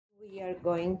We are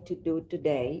going to do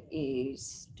today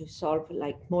is to solve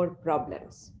like more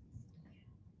problems.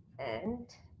 And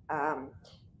um,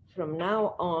 from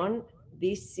now on,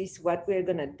 this is what we're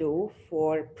going to do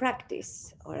for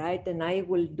practice. All right. And I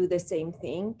will do the same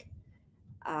thing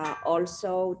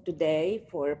also today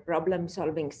for problem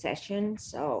solving session.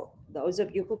 So those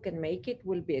of you who can make it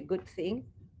will be a good thing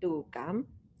to come.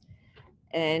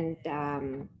 And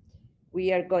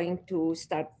we are going to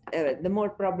start, the more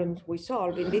problems we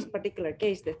solve, in this particular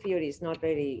case, the theory is not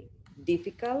very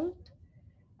difficult.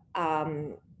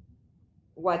 Um,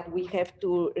 what we have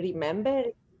to remember,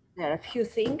 there are a few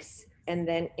things. And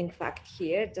then in fact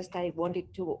here, just I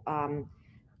wanted to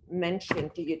mention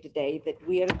to you today that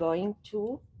we are going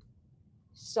to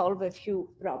solve a few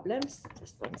problems.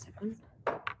 Just 1 second.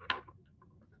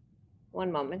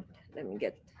 One moment, let me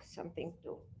get something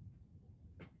to,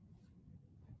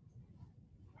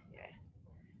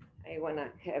 I want to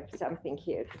have something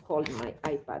here to hold my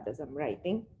iPad as I'm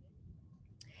writing.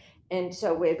 And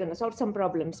so we're going to solve some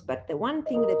problems, but the one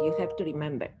thing that you have to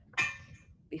remember,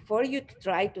 before you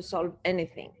try to solve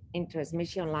anything in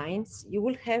transmission lines, you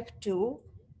will have to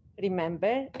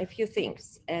remember a few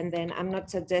things. And then I'm not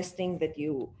suggesting that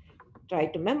you try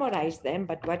to memorize them,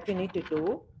 but what you need to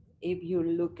do, if you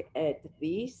look at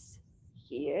this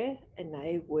here, and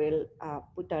I will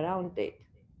put around it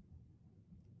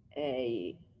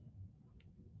a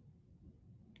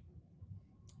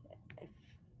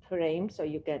frame so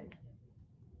you can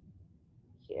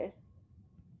here.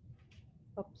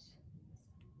 Oops,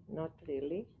 not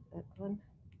really, that one.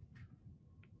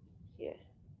 Here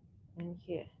and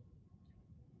here.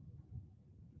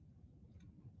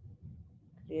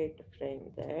 Create a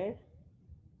frame there.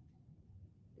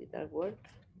 Did that work?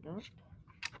 No?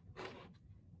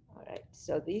 All right,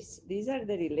 so these are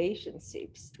the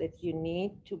relationships that you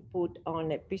need to put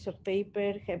on a piece of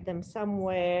paper, have them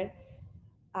somewhere,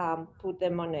 put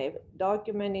them on a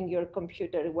document in your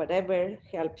computer, whatever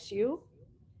helps you.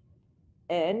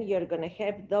 And you're gonna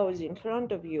have those in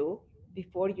front of you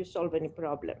before you solve any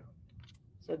problem.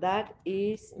 So that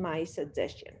is my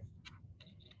suggestion.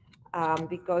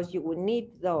 Because you will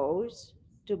need those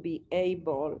to be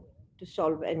able to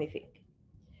solve anything.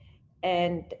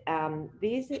 And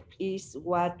this is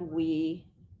what we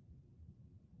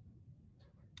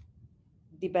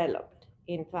developed,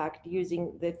 in fact,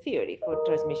 using the theory for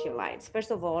transmission lines.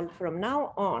 First of all, from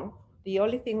now on, the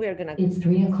only thing we're gonna do— It's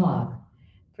 3 o'clock.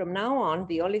 From now on,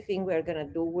 the only thing we're gonna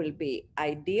do will be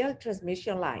ideal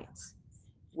transmission lines.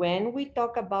 When we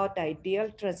talk about ideal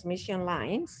transmission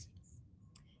lines,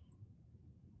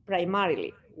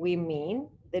 primarily, we mean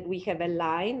that we have a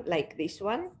line like this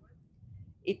one.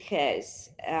 It has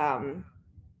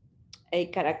a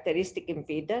characteristic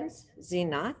impedance, Z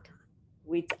naught,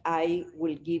 which I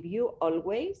will give you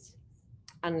always,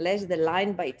 unless the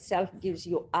line by itself gives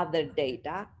you other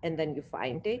data and then you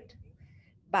find it.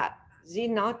 But Z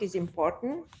naught is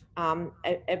important.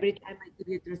 Every time I give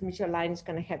you a transmission line, it's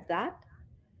going to have that.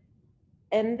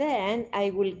 And then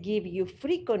I will give you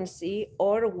frequency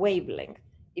or wavelength,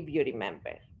 if you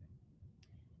remember.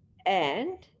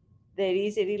 And there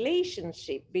is a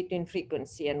relationship between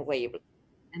frequency and wavelength.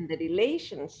 And the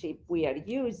relationship we are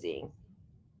using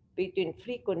between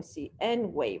frequency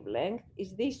and wavelength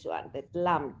is this one, that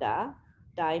lambda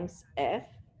times f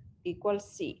equals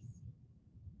c.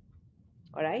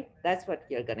 All right, that's what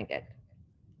you're gonna get.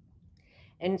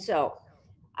 And so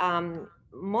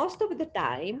most of the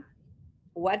time,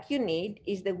 what you need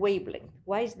is the wavelength.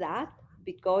 Why is that?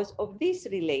 Because of this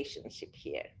relationship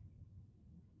here.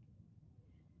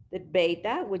 That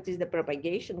beta, which is the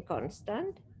propagation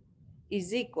constant,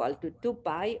 is equal to 2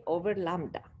 pi over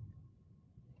lambda.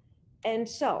 And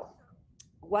so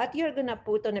what you're gonna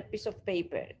put on a piece of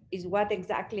paper is what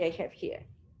exactly I have here.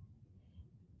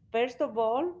 First of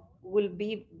all, will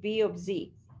be V of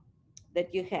Z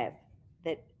that you have,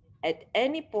 that at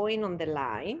any point on the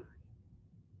line,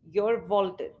 your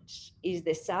voltage is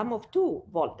the sum of two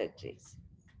voltages.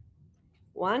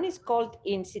 One is called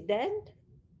incident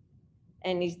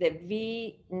and is the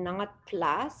V naught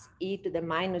plus e to the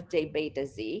minus j beta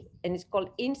Z. And it's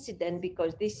called incident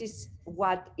because this is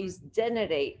what is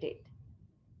generated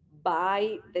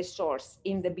by the source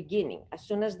in the beginning. As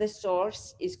soon as the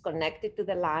source is connected to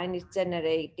the line, it's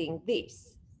generating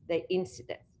this, the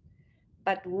incident.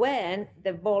 But when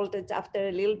the voltage, after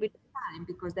a little bit of time,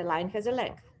 because the line has a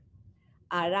length,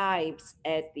 arrives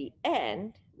at the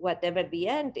end, whatever the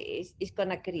end is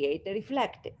gonna create a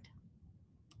reflected,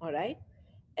 all right?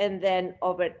 And then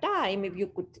over time, if you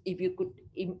could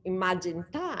imagine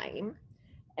time,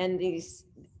 and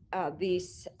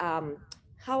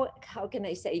how can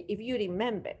I say, if you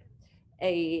remember,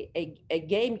 a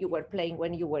game you were playing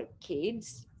when you were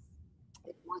kids.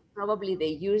 It was probably they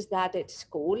used that at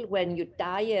school when you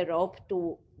tie a rope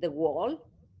to the wall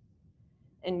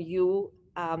and you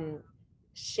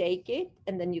shake it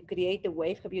and then you create a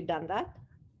wave. Have you done that?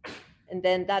 And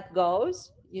then that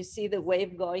goes, you see the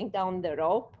wave going down the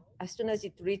rope. As soon as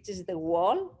it reaches the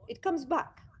wall, it comes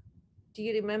back. Do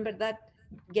you remember that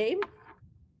game?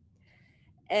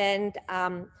 And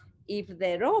if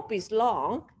the rope is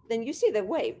long, then you see the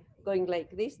wave going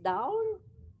like this down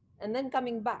and then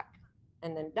coming back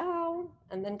and then down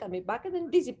and then coming back and then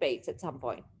dissipates at some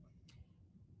point.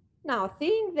 Now,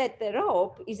 think that the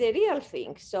rope is a real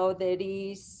thing. So there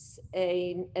is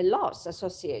a loss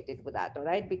associated with that, all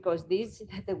right? Because the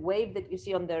wave that you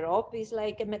see on the rope is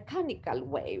like a mechanical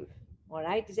wave, all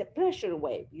right? It's a pressure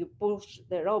wave. You push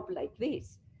the rope like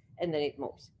this and then it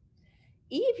moves.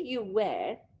 If you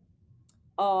were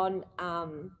on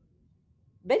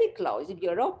very close, if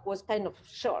your rope was kind of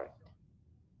short,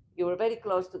 you were very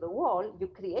close to the wall, you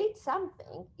create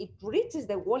something, it reaches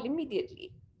the wall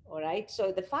immediately. All right.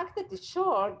 So the fact that it's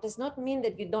short does not mean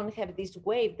that you don't have this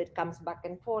wave that comes back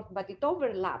and forth, but it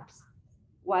overlaps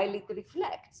while it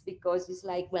reflects, because it's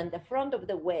like when the front of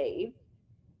the wave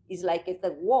is like at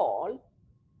the wall,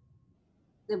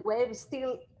 the wave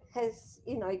still has,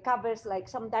 it covers, like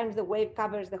sometimes the wave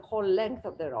covers the whole length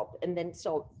of the rope. And then,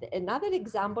 so another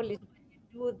example is when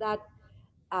you do that,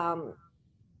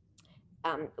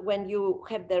 when you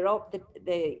have the rope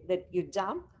that you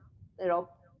jump, the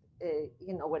rope,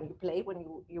 when you play, when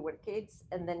you were kids,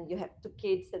 and then you have two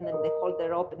kids, and then they hold the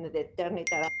rope and they turn it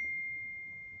around.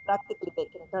 Practically, they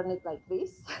can turn it like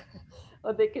this,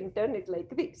 or they can turn it like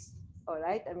this. All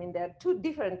right. I mean, there are two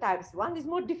different types. One is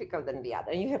more difficult than the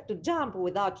other, and you have to jump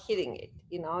without hitting it.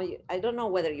 I don't know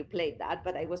whether you played that,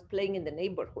 but I was playing in the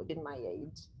neighborhood in my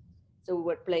age, so we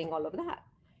were playing all of that.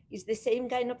 It's the same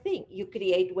kind of thing. You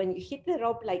create, when you hit the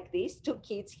rope like this, two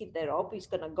kids hit the rope, it's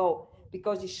going to go,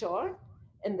 because it's short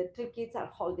and the two kids are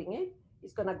holding it,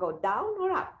 it's going to go down or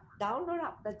up, down or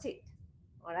up. That's it.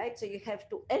 All right. So you have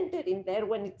to enter in there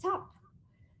when it's up.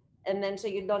 And then, so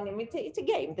you don't, it's a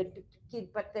game,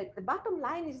 but the bottom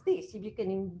line is this, if you can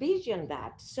envision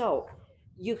that. So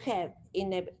you have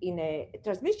in a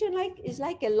transmission, is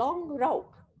like a long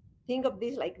rope. Think of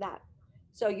this like that.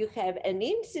 So you have an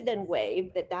incident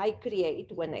wave that I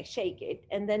create when I shake it,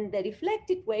 and then the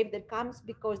reflected wave that comes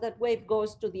because that wave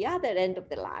goes to the other end of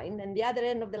the line, and the other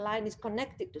end of the line is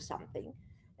connected to something,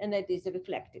 and that is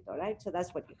reflected, all right? So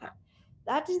that's what you have.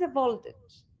 That is the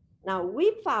voltage. Now,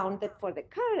 we found that for the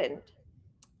current,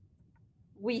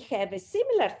 we have a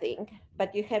similar thing,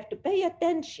 but you have to pay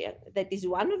attention. That is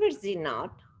 1 over Z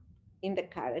naught in the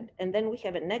current, and then we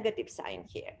have a negative sign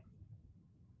here.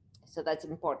 So that's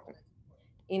important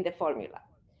in the formula.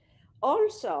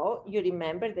 Also, you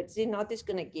remember that Z naught is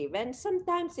going to give, and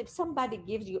sometimes if somebody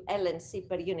gives you L and C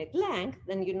per unit length,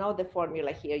 then you know the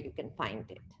formula here, you can find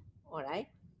it, all right?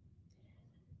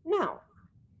 Now,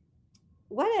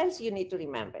 what else you need to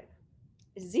remember?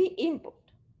 Z input.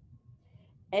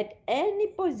 At any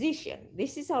position,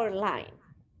 this is our line.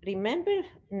 Remember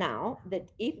now that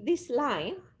if this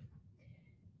line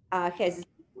has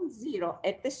 0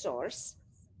 at the source,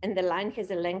 and the line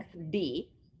has a length D,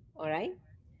 all right?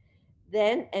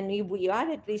 Then, and if we are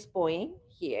at this point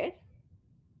here,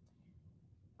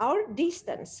 our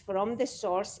distance from the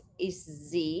source is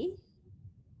Z,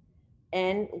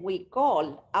 and we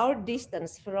call our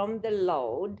distance from the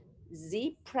load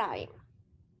Z prime,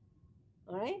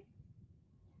 all right?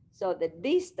 So the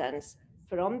distance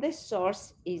from the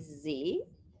source is Z,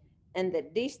 and the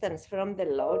distance from the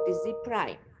load is Z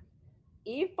prime.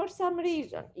 If for some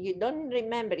reason you don't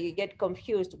remember, you get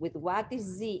confused with what is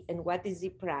Z and what is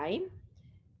Z prime,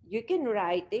 you can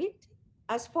write it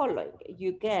as following.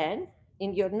 You can,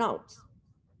 in your notes,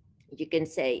 you can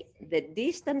say the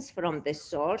distance from the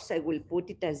source, I will put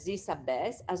it as Z sub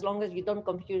S, as long as you don't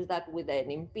confuse that with an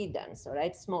impedance, all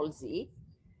right, small z.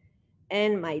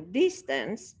 And my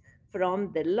distance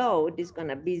from the load is going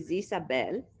to be Z sub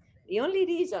L. The only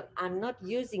reason I'm not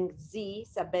using Z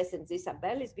sub S and Z sub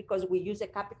L is because we use a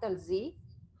capital Z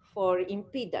for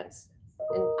impedance.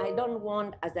 And I don't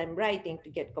want, as I'm writing, to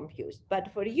get confused.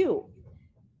 But for you,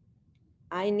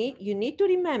 you need to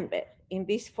remember in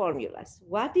these formulas,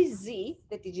 what is Z,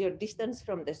 that is your distance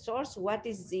from the source, what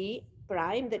is Z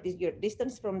prime, that is your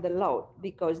distance from the load,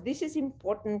 because this is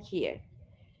important here.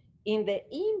 In the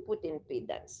input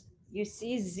impedance, you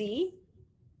see Z,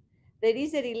 there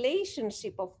is a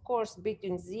relationship, of course,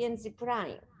 between Z and Z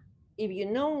prime. If you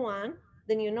know one,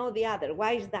 then you know the other.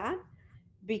 Why is that?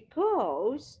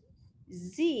 Because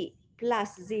Z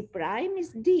plus Z prime is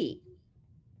D.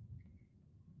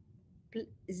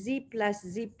 z plus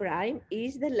z prime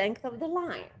is the length of the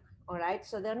line, all right?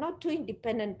 So they're not two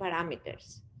independent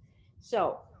parameters.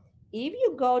 So if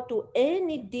you go to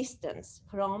any distance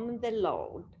from the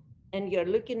load and you're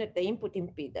looking at the input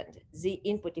impedance, the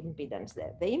input impedance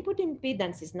there, the input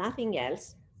impedance is nothing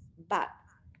else but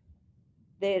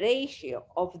the ratio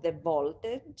of the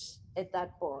voltage at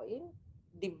that point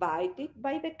divided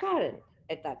by the current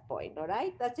at that point, all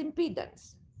right? That's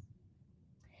impedance.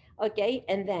 Okay,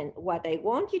 and then what I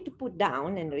want you to put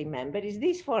down and remember is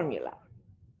this formula.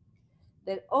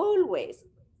 That always,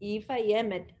 if I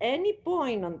am at any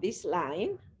point on this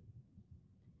line,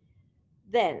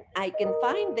 then I can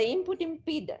find the input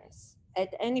impedance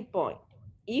at any point.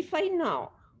 If I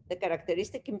know the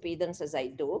characteristic impedance as I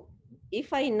do,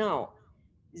 if I know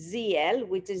ZL,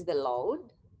 which is the load,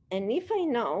 and if I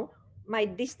know my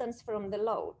distance from the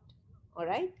load, all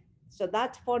right? So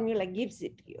that formula gives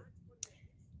it to you.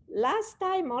 Last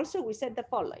time also we said the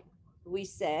following. We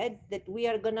said that we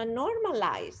are gonna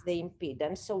normalize the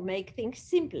impedance, so make things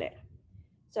simpler.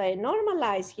 So I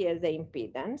normalize here the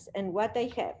impedance, and what I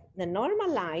have, the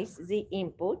normalize the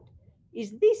input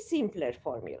is this simpler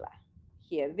formula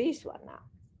here, this one now.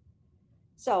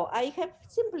 So I have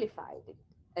simplified it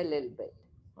a little bit,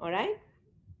 all right?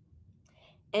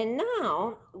 And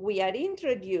now we are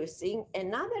introducing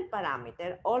another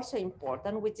parameter, also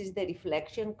important, which is the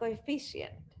reflection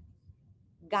coefficient,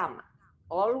 gamma.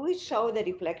 Always show the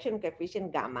reflection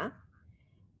coefficient gamma.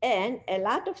 And a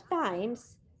lot of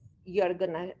times you're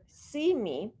gonna see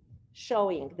me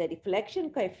showing the reflection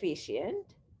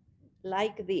coefficient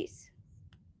like this.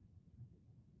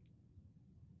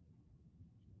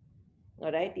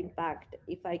 All right, in fact,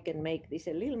 if I can make this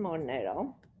a little more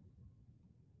narrow.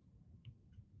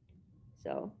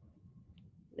 So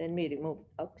let me remove,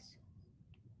 oops.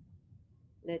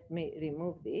 Let me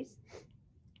remove this.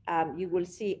 You will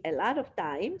see a lot of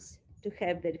times to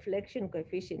have the reflection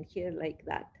coefficient here like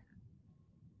that.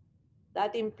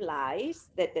 That implies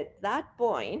that at that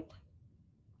point,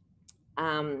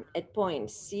 at point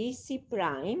C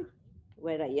prime,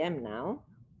 where I am now,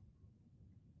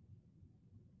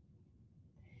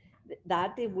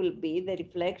 that it will be the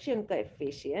reflection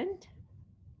coefficient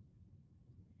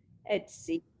at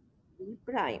C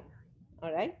prime,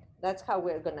 all right? That's how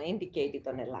we're gonna indicate it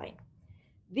on a line.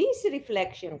 This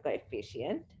reflection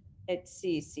coefficient at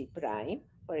C prime,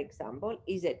 for example,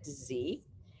 is at Z,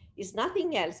 is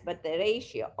nothing else but the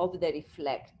ratio of the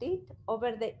reflected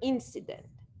over the incident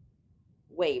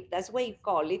wave. That's why you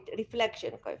call it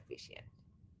reflection coefficient,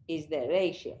 is the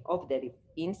ratio of the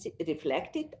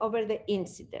reflected over the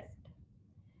incident,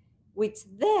 which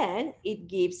then it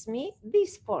gives me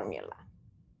this formula,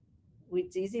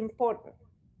 which is important,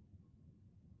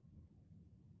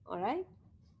 all right?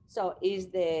 So is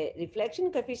the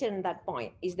reflection coefficient at that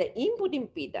point, is the input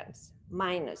impedance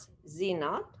minus Z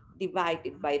naught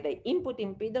divided by the input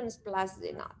impedance plus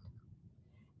Z naught.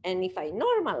 And if I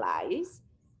normalize,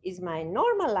 is my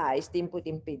normalized input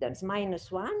impedance minus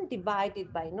 1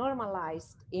 divided by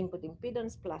normalized input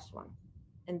impedance plus 1.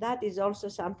 And that is also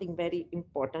something very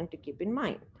important to keep in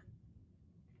mind.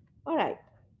 All right.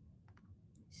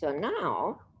 So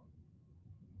now.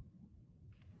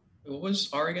 What was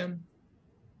R again?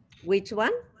 Which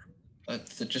one?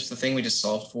 Just the thing we just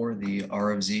solved for, the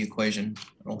R of Z equation.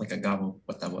 I don't think I got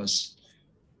what that was.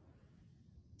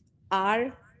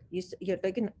 R, you're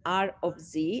talking R of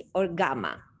Z or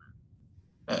gamma?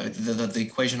 The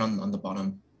equation on the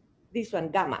bottom. This one,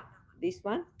 gamma. This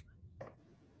one?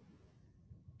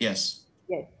 Yes.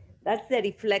 Yes, that's the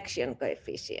reflection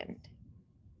coefficient.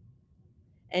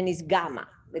 And it's gamma,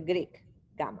 the Greek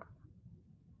gamma.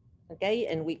 Okay,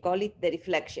 and we call it the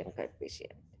reflection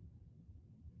coefficient.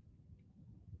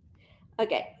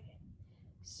 Okay,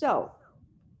 so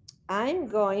I'm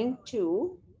going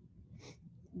to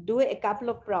do a couple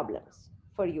of problems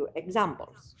for you,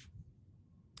 examples.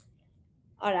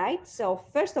 All right, so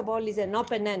first of all is an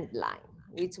open-end line,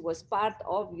 which was part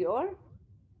of your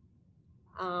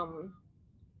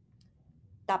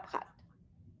top hat.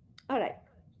 All right,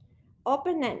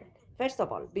 open-end. First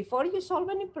of all, before you solve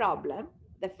any problem,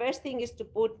 the first thing is to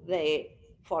put the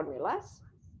formulas.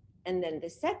 And then the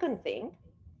second thing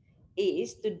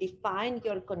is to define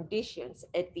your conditions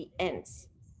at the ends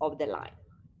of the line.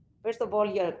 First of all,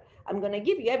 I'm going to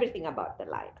give you everything about the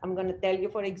line. I'm going to tell you,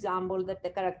 for example, that the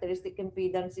characteristic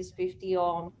impedance is 50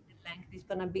 ohm, the length is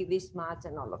going to be this much,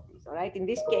 and all of this. All right. In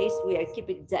this case, we are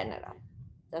keeping it general,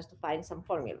 just to find some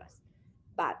formulas.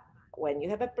 But when you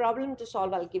have a problem to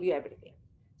solve, I'll give you everything.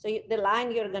 So the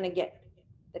line you're going to get,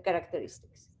 the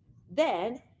characteristics.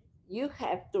 Then you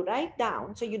have to write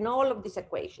down, so you know all of these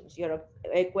equations. Your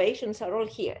equations are all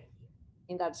here.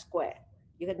 in that square.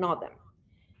 You can know them.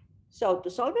 So to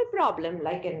solve a problem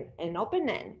like an open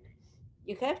end,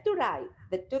 you have to write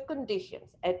the two conditions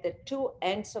at the two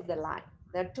ends of the line.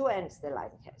 There are two ends the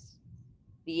line has.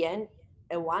 The end,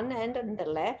 one end on the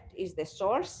left is the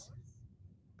source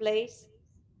place.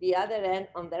 The other end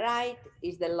on the right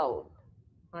is the load.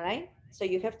 All right? So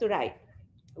you have to write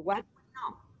what we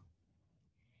know.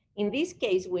 In this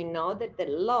case, we know that the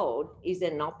load is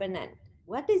an open end.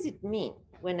 What does it mean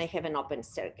when I have an open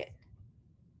circuit?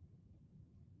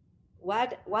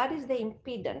 What is the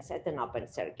impedance at an open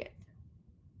circuit?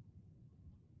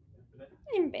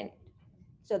 Infinite.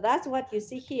 So that's what you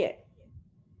see here,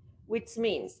 which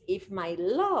means if my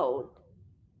load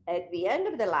at the end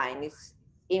of the line is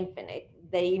infinite,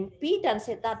 the impedance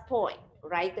at that point,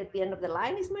 right at the end of the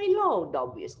line, is my load,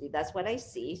 obviously. That's what I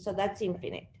see, so that's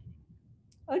infinite.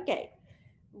 Okay,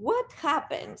 what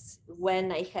happens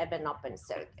when I have an open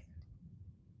circuit?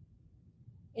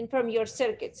 And from your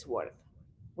circuits work,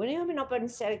 when you have an open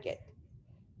circuit,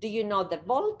 do you know the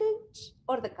voltage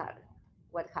or the current?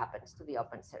 What happens to the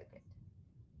open circuit?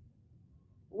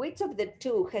 Which of the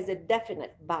two has a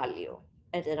definite value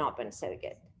at an open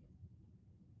circuit?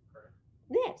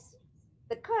 Yes,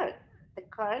 the current. The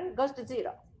current goes to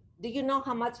zero. Do you know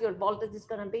how much your voltage is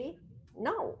going to be?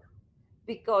 No,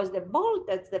 because the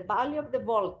voltage, the value of the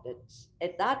voltage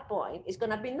at that point is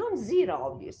going to be non-zero,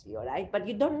 obviously, all right? But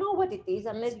you don't know what it is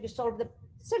unless you solve the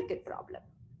circuit problem.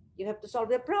 You have to solve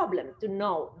the problem to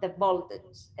know the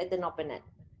voltage at an open end.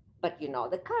 But you know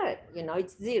the current, you know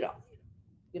it's zero.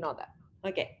 You know that.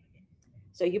 Okay.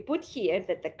 So you put here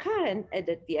that the current at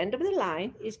the end of the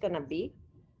line is going to be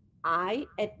I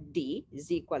at D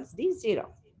is equals D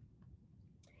zero.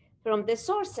 From the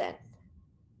source end,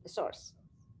 the source,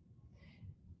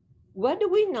 what do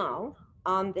we know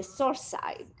on the source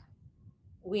side?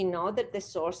 We know that the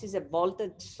source is a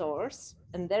voltage source,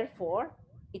 and therefore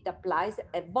it applies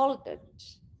a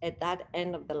voltage at that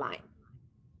end of the line.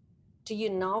 Do you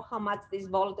know how much this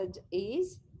voltage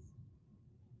is?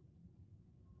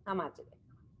 How much is it?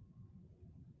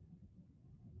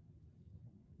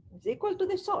 It's equal to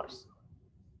the source.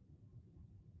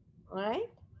 All right?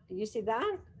 Do you see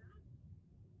that?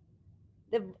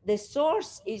 The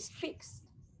source is fixed.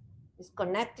 It's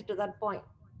connected to that point.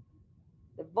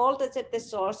 The voltage at the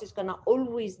source is going to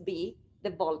always be the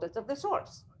voltage of the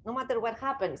source, no matter what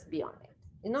happens beyond it.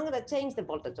 You're not going to change the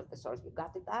voltage of the source. You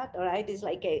got it? That all right? It's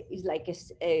like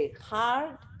a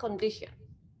hard condition.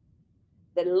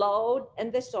 The load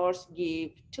and the source give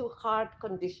two hard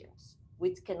conditions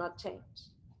which cannot change.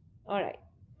 All right.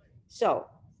 So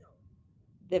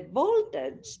the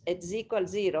voltage at z equals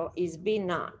 0 is V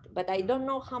naught, but I don't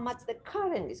know how much the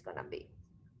current is going to be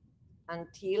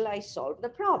until I solve the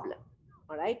problem.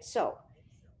 All right. So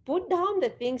put down the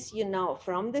things you know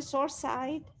from the source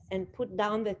side and put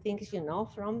down the things you know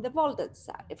from the voltage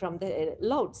side, from the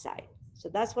load side. So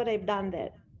that's what I've done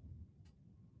there.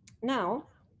 Now,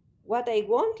 what I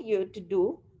want you to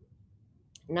do,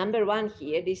 number one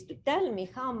here, is to tell me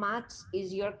how much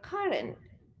is your current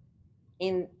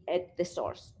at the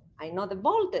source. I know the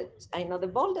voltage. I know the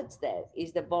voltage there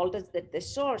is the voltage that the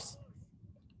source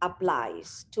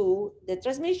applies to the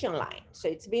transmission line. So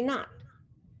it's V naught.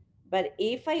 But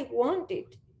if I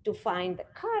wanted to find the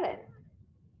current,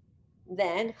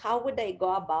 then how would I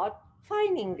go about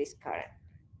finding this current?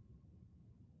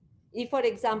 If, for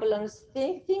example, I'm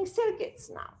thinking circuits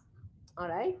now, all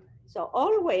right? So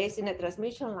always in a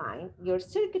transmission line, your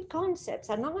circuit concepts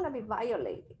are not going to be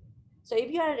violated. So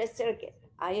if you are a circuit,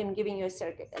 I am giving you a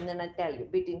circuit, and then I tell you,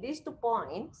 between these 2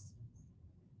 points,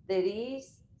 there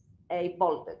is a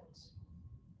voltage.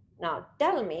 Now,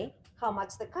 tell me how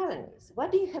much the current is.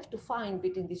 What do you have to find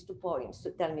between these 2 points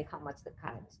to tell me how much the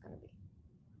current is going to be?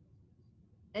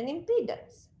 An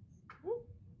impedance.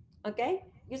 Okay?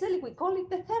 Usually we call it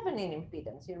the Thevenin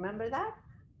impedance. You remember that?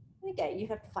 Okay, you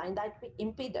have to find that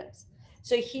impedance.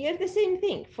 So here the same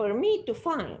thing. For me to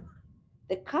find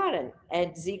the current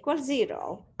at z equals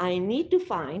 0, I need to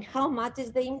find how much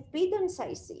is the impedance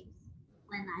I see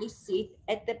when I sit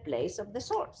at the place of the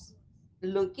source,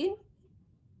 looking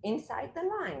inside the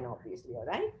line, obviously, all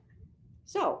right?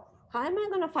 So how am I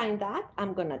going to find that?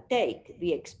 I'm going to take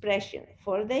the expression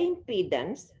for the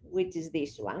impedance, which is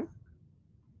this one,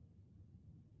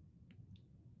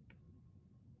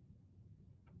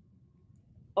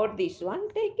 or this one.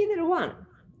 Take either one,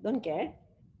 don't care.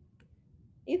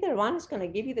 Either one is going to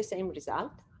give you the same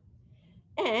result.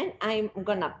 And I'm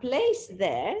going to place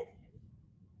there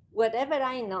whatever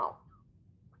I know.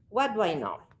 What do I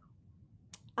know?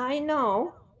 I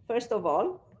know, first of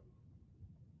all,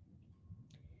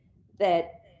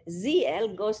 that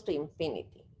ZL goes to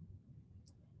infinity.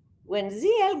 When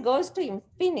ZL goes to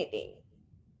infinity,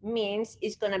 means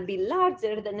it's going to be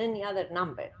larger than any other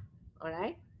number, all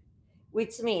right?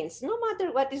 Which means no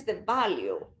matter what is the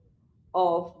value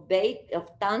of beta of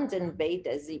tangent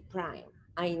beta z prime,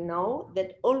 I know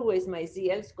that always my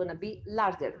ZL is going to be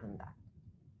larger than that.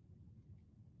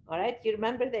 All right, you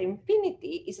remember the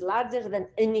infinity is larger than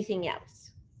anything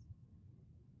else.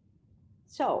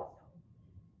 So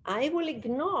I will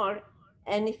ignore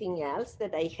anything else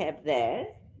that I have there.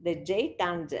 The J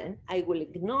tangent, I will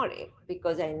ignore it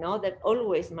because I know that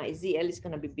always my ZL is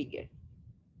going to be bigger.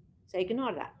 So I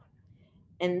ignore that.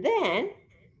 And then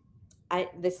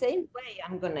the same way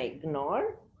I'm going to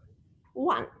ignore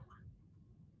 1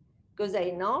 because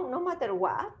I know no matter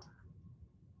what,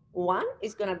 1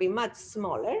 is going to be much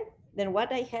smaller than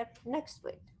what I have next to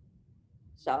it.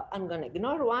 So I'm going to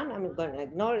ignore 1. I'm going to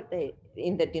ignore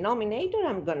in the denominator.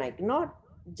 I'm going to ignore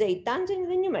J tangent in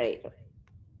the numerator.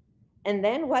 And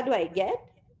then what do I get?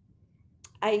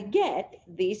 I get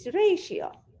this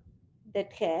ratio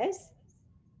that has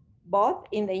both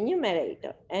in the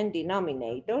numerator and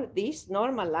denominator this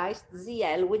normalized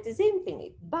ZL, which is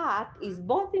infinite, but is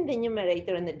both in the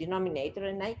numerator and the denominator,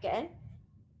 and I can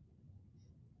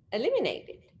eliminate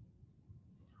it.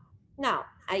 Now,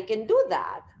 I can do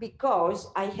that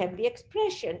because I have the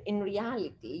expression. In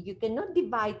reality, you cannot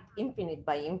divide infinite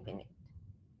by infinite.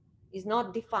 It's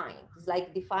not defined. It's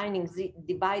like dividing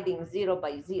 0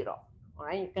 by 0. All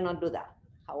right, you cannot do that.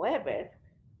 However,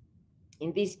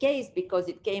 in this case, because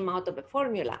it came out of a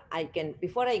formula, I can,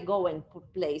 before I go and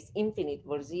place infinite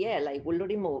for ZL, I will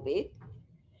remove it.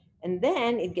 And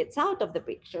then it gets out of the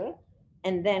picture.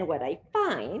 And then what I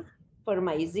find for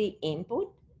my Z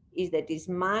input is that is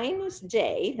minus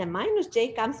J. The minus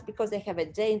J comes because I have a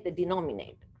J in the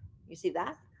denominator. You see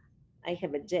that? I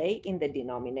have a J in the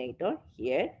denominator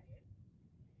here.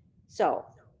 So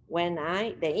when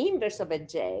the inverse of a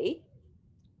J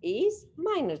is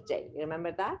minus J. You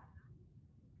remember that?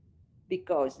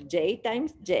 Because J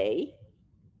times J,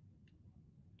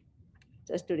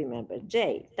 just to remember,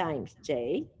 J times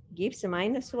J gives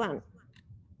minus 1.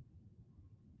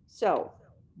 So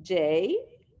J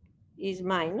is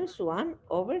minus 1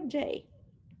 over J.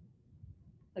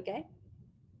 Okay?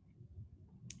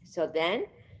 So then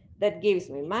that gives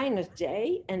me minus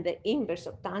J, and the inverse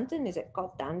of tangent is a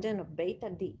cotangent of beta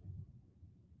D.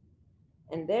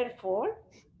 And therefore,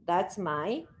 that's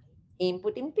my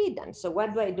input impedance. So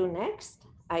what do I do next?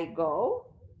 I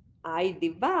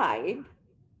divide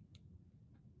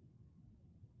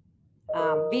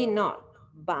V naught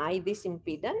by this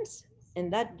impedance,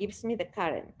 and that gives me the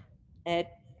current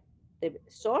at the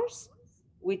source,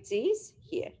 which is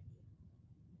here.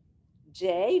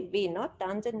 J V naught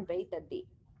tangent beta D.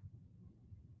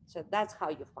 So that's how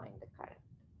you find the current.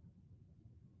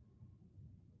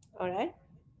 All right.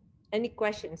 Any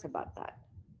questions about that?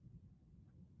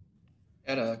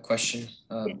 I had a question.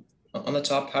 On the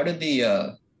top, how did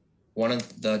the one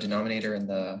of the denominator and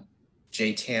the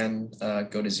J tan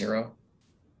go to 0?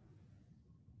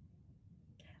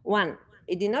 1.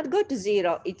 It did not go to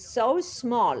 0. It's so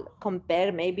small.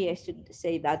 Compare, maybe I should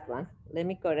say that one. Let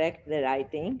me correct the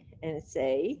writing and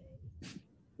say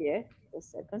here, a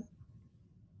second.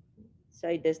 So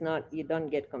it does not, you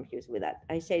don't get confused with that.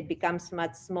 I say it becomes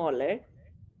much smaller,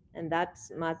 and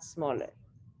that's much smaller.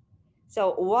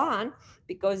 So 1,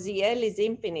 because the L is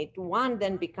infinite, 1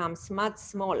 then becomes much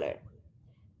smaller.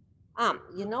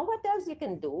 You know what else you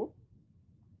can do?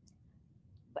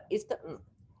 But it's the,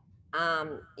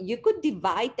 you could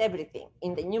divide everything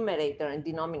in the numerator and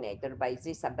denominator by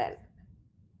Isabel.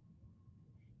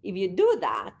 If you do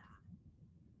that,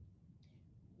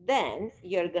 then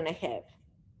you're going to have,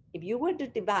 if you were to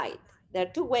divide, there are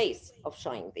 2 ways of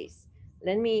showing this.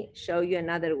 Let me show you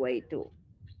another way too.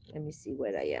 Let me see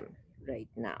where I am right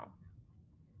now.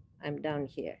 I'm down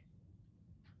here.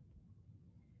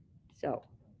 So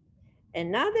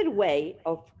another way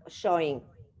of showing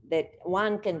that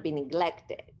 1 can be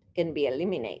neglected, can be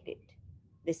eliminated,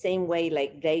 the same way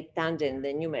like J tangent,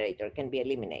 the numerator can be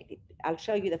eliminated. I'll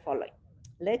show you the following.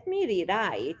 Let me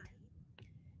rewrite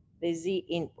the Z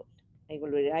input. I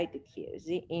will rewrite it here.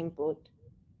 Z input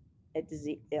at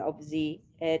Z of Z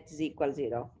at Z equals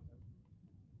 0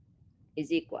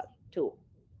 is equal to,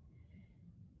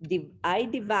 I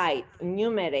divide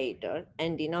numerator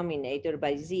and denominator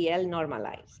by ZL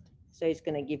normalized. So it's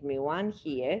going to give me 1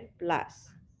 here plus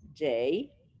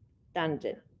J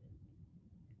tangent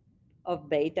of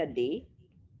beta D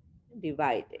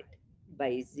divided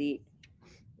by Z.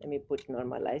 Let me put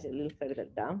normalized a little further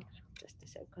down, just a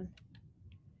second.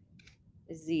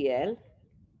 ZL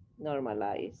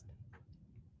normalized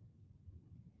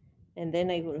And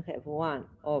then I will have 1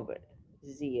 over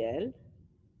ZL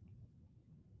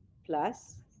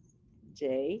plus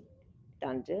J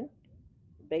tangent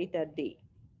beta D.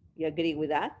 You agree with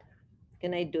that?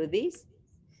 Can I do this?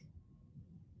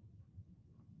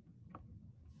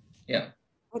 Yeah.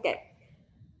 Okay.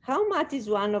 How much is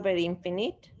 1 over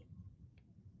infinite?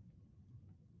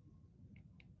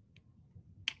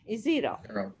 Is 0.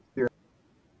 0.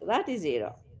 So that is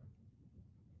 0.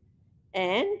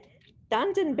 And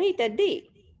tangent beta D,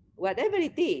 whatever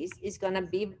it is going to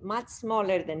be much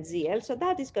smaller than ZL. So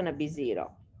that is going to be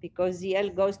 0 because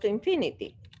ZL goes to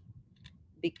infinity.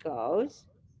 Because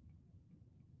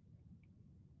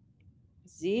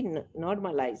Z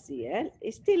normalized ZL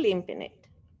is still infinite.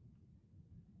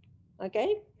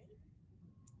 Okay?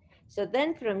 So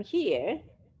then from here,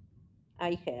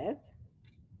 I have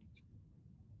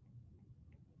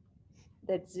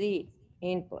that Z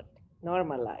input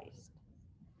normalized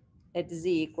at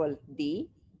Z equal D,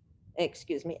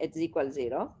 excuse me, at Z equals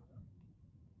 0,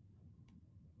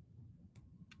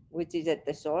 which is at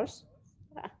the source.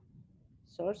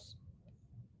 Source,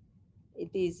 it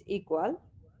is equal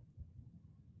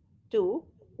to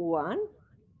 1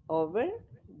 over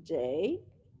J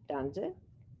tangent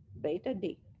beta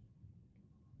D.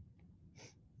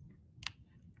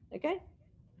 Okay?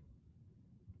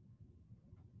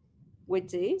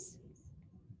 Which is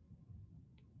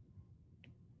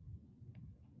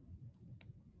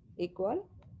equal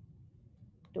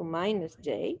to minus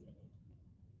J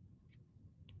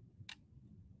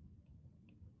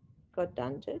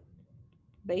cotangent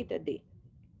beta D.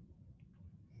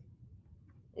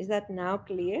 Is that now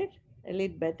clear? A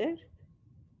little better?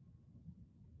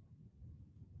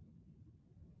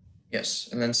 Yes.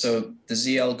 And then so the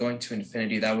ZL going to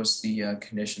infinity, that was the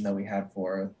condition that we had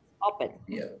for Open.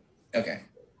 the, okay.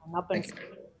 An open. Thank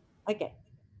you. Okay.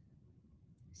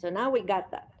 So now we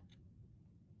got that.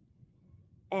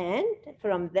 And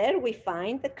from there we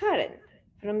find the current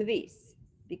from this.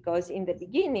 Because in the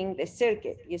beginning, the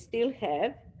circuit, you still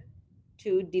have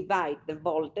to divide the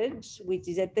voltage, which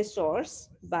is at the source,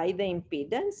 by the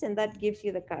impedance, and that gives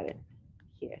you the current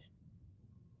here.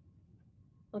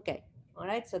 Okay, all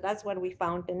right, so that's what we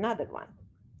found, another one.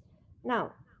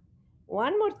 Now,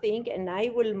 one more thing, and I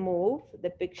will move the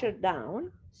picture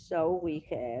down so we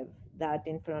have that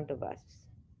in front of us.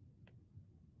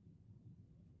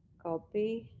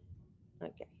 Copy.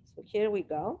 Okay, so here we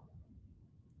go.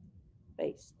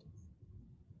 Paste.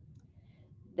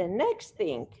 The next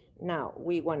thing now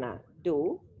we wanna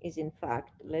do is, in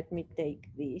fact, let me take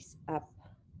this up,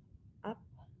 cut,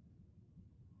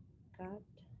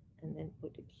 and then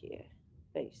put it here,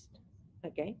 paste,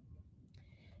 okay?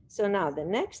 So now the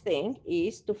next thing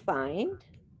is to find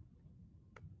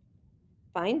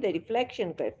the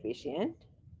reflection coefficient,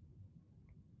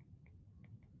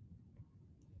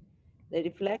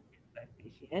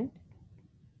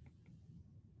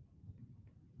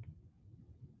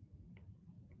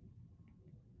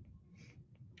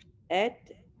 at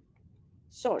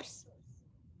source,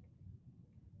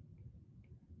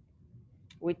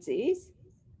 which is,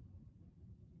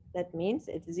 that means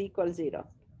it is equal 0.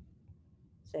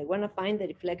 So I want to find the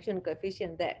reflection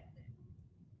coefficient there.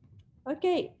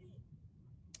 Okay,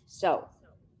 so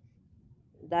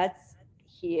that's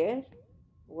here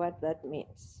what that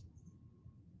means.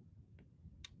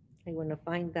 I want to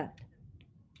find that.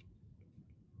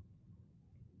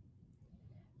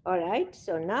 All right,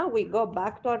 so now we go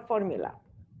back to our formula.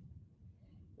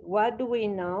 What do we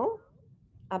know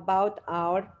about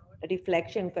our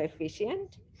reflection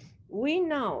coefficient? We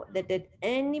know that at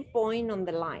any point on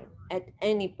the line,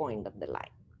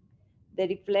 the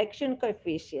reflection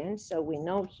coefficient, so we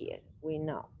know here, we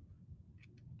know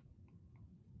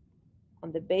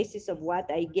on the basis of what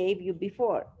I gave you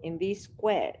before in this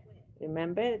square,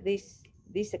 remember this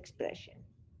expression.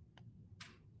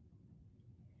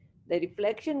 The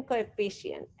reflection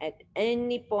coefficient at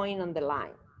any point on the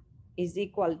line is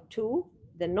equal to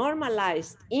the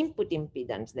normalized input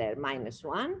impedance there,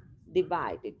 -1,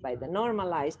 divided by the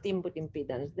normalized input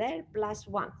impedance there,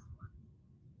 +1.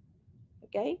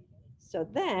 Okay, so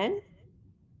then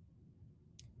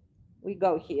we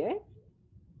go here,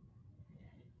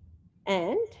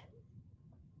 and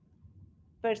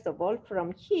first of all,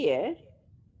 from here,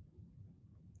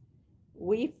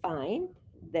 we find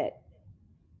that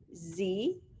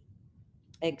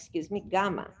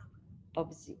gamma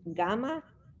of Z, gamma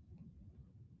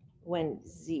when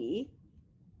Z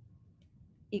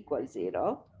equals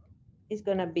 0 is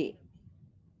going to be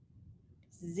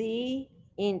Z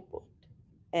input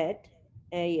at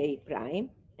AA prime,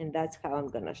 and that's how I'm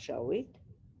going to show it,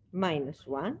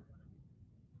 -1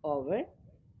 over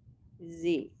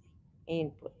Z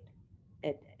input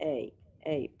at A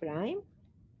prime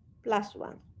plus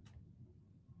 1.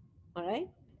 All right?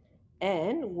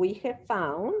 And we have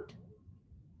found,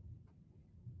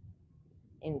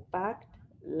 in fact,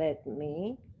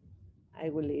 I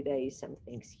will erase some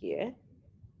things here.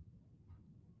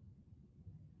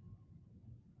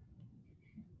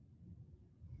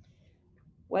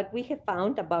 What we have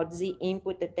found about Z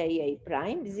input at A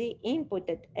prime, Z input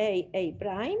at A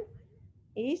prime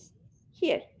is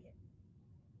here.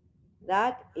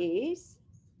 That is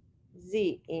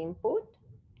Z input.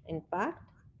 In fact,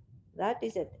 that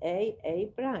is at A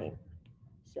prime.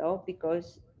 So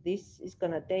because this is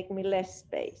going to take me less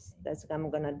space, that's how I'm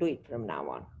going to do it from now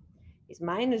on. It's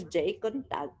minus J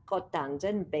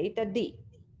cotangent beta D.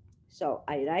 So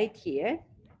I write here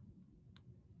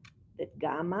that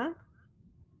gamma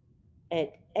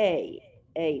at A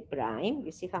prime,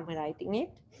 you see how I'm writing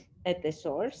it, at the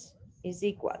source is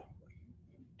equal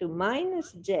to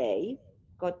minus J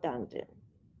cotangent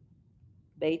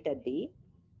beta D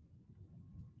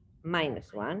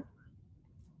minus 1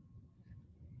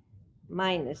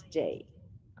 minus J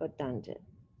cotangent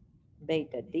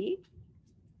beta D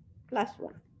plus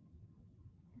 1.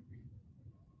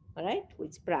 All right,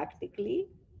 which practically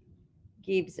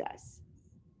gives us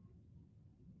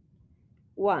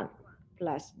 1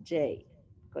 plus J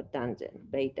cotangent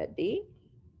beta D,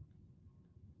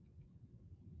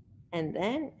 and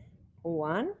then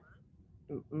 1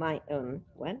 minus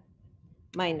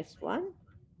 1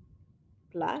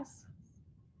 plus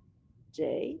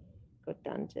J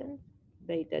cotangent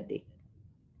beta D.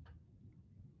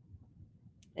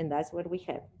 And that's what we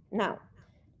have. Now,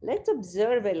 let's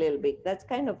observe a little bit. That's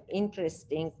kind of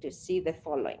interesting to see the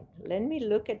following. Let me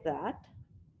look at that.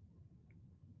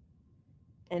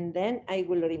 And then I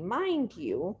will remind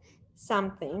you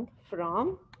something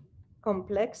from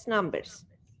complex numbers.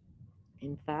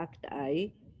 In fact,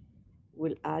 I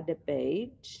will add a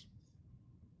page.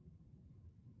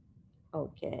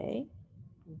 Okay.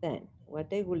 Then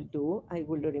what I will do, I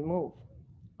will remove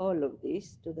all of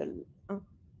this to the,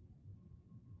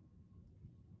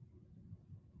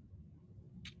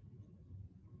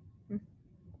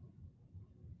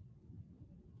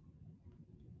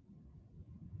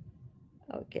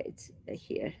 okay, it's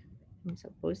here. I'm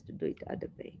supposed to do it other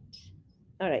page.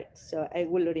 All right, so I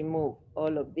will remove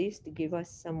all of this to give us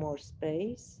some more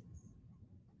space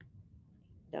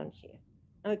down here.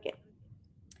 Okay.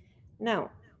 Now,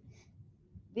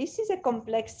 this is a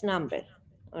complex number.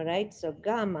 All right, so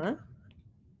gamma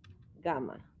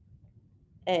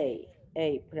A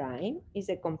prime is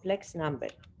a complex number.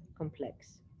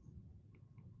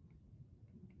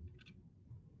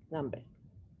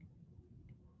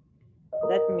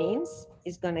 That means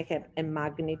it's going to have a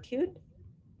magnitude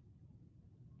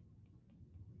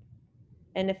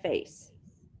and a phase.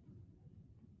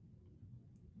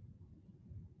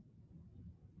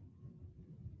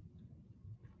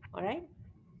 All right.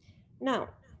 Now,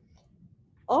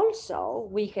 also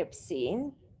we have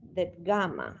seen that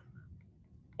gamma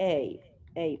A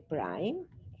prime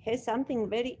has something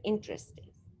very interesting.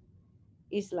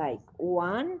 It's like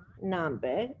one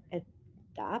number at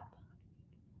top,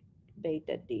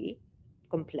 beta D,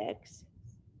 complex,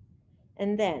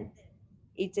 and then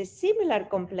it's a similar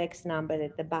complex number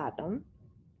at the bottom,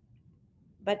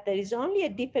 but there is only a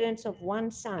difference of one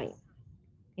sign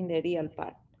in the real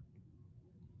part.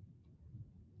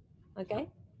 Okay?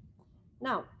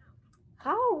 Now,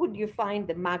 how would you find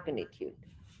the magnitude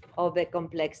of a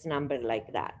complex number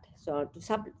like that? So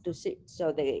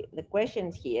the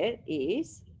question here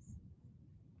is,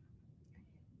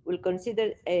 we'll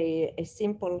consider a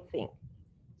simple thing.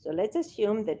 So let's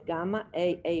assume that gamma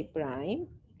A prime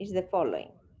is the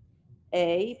following.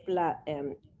 A plus,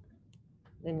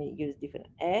 let me use different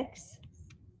X.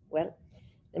 Well,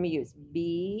 let me use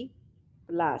B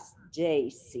plus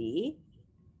JC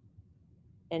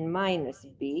and minus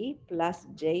B plus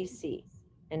JC.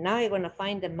 And now I'm going to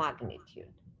find the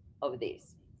magnitude of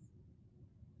this.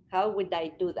 How would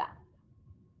I do that?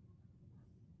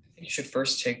 I think you should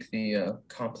first take the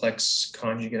complex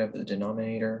conjugate of the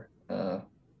denominator, and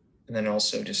then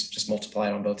also just multiply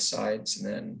it on both sides,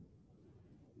 and then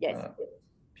yes,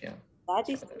 yeah. That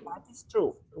is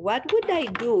true. What would I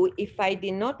do if I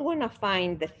did not want to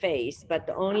find the phase, but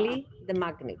only the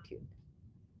magnitude?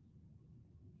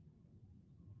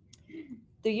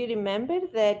 Do you remember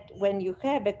that when you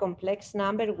have a complex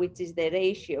number, which is the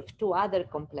ratio of two other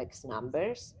complex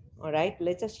numbers, all right,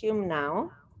 let's assume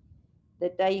now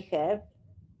that I have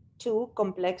two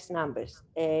complex numbers,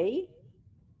 A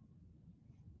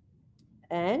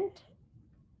and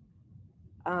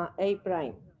A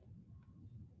prime.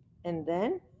 And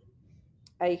then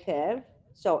I have,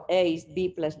 so A is B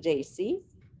plus JC,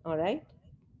 all right?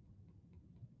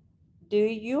 Do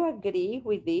you agree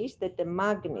with this, that the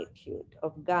magnitude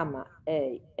of gamma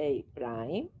A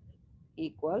prime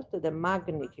equal to the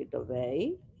magnitude of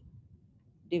A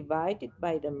divided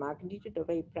by the magnitude of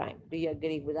A prime? Do you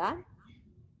agree with that?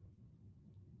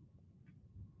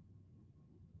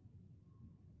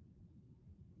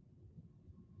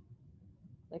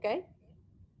 Okay.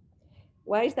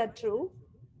 Why is that true?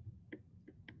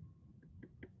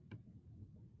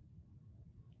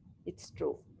 It's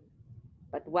true.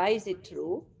 But why is it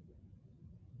true?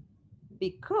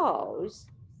 Because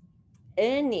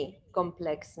any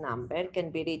complex number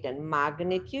can be written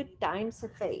magnitude times a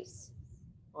phase.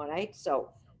 All right, so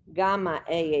gamma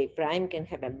A prime can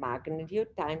have a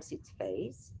magnitude times its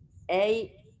phase.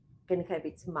 A can have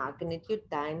its magnitude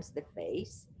times the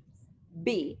phase.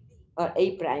 B, or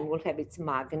A prime, will have its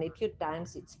magnitude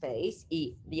times its phase.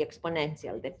 E, the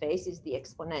exponential. The phase is the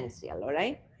exponential, all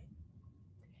right?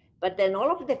 But then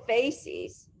all of the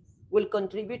phases will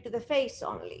contribute to the phase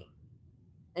only.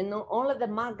 And all of the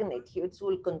magnitudes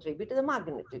will contribute to the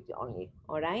magnitude only,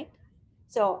 all right?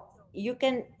 So you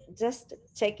can just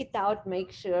check it out,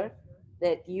 make sure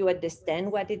that you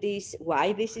understand what it is,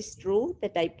 why this is true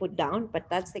that I put down, but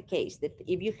that's the case, that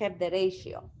if you have the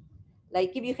ratio,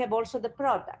 like if you have also the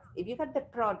product, if you have the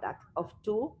product of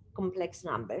two complex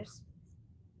numbers,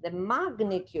 the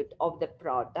magnitude of the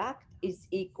product is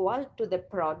equal to the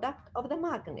product of the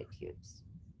magnitudes.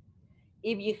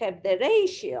 If you have the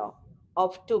ratio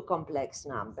of two complex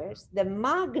numbers, the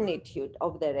magnitude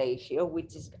of the ratio,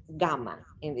 which is gamma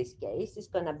in this case, is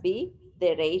going to be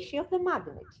the ratio of the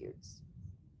magnitudes.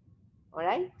 All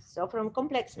right? So from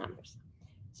complex numbers.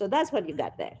 So that's what you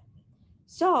got there.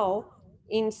 So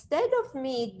instead of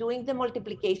me doing the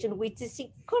multiplication, which is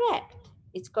correct,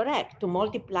 it's correct to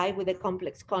multiply with a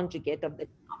complex conjugate of the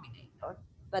denominator,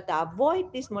 but to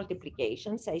avoid these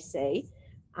multiplications, I say,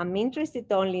 I'm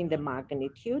interested only in the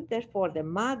magnitude. Therefore, the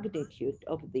magnitude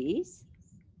of this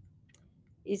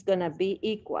is going to be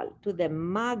equal to the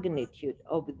magnitude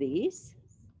of this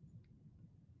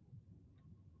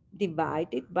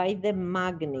divided by the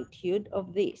magnitude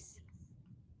of this.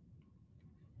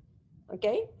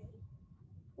 Okay?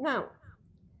 Now,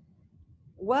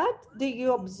 what do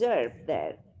you observe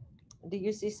there? Do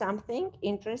you see something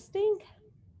interesting?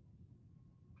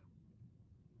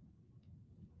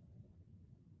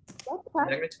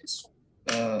 Magnitudes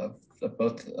of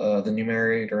both the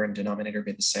numerator and denominator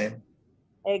be the same.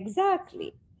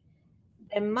 Exactly.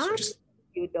 The So just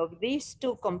magnitude of these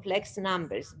two complex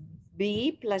numbers,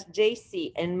 b plus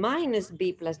jc and minus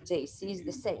b plus jc, is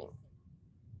the same.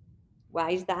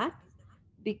 Why is that?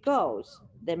 Because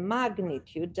the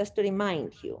magnitude, just to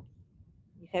remind you,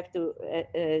 you have to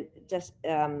just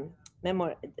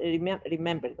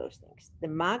remember those things. The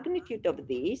magnitude of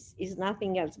this is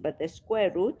nothing else but the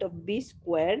square root of b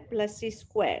squared plus c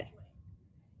squared.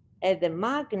 And the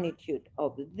magnitude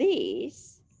of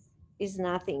this is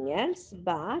nothing else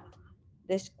but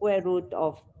the square root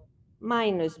of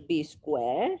minus b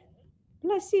squared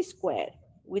plus c squared,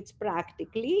 which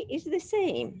practically is the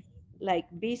same, like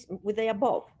b with the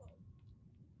above.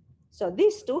 So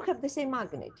these two have the same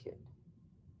magnitude.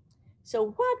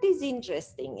 So what is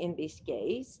interesting in this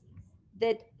case,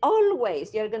 that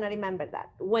always, you're going to remember that,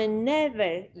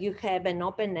 whenever you have an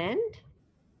open end,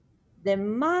 the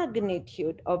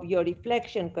magnitude of your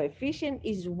reflection coefficient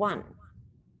is 1.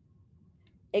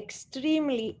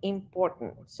 Extremely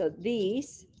important. So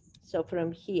this, so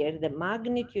from here, the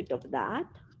magnitude of that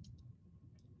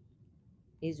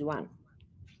is 1.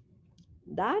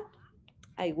 That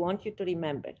I want you to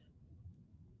remember.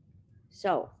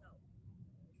 So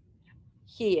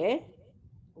here,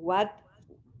 what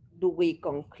do we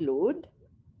conclude?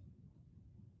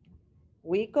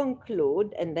 We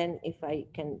conclude, and then if I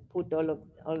can put all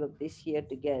of this here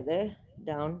together,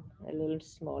 down a little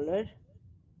smaller,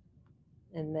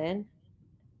 and then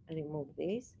remove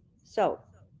this. So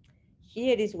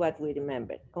here is what we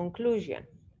remember. Conclusion.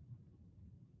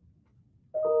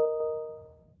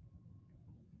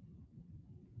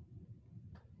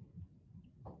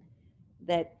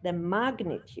 That the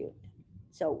magnitude,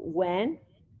 so when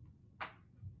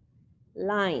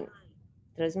line,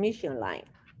 transmission line,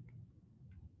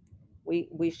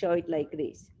 we show it like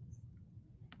this,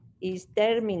 is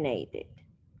terminated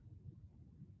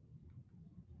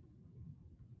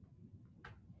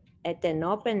at an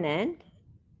open end,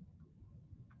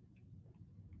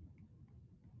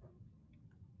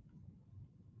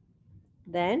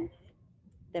 then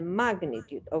the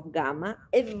magnitude of gamma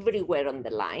everywhere on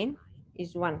the line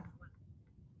is 1.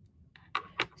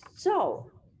 So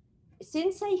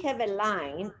since I have a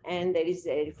line and there is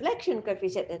a reflection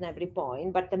coefficient at every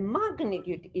point, but the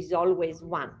magnitude is always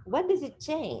 1, what does it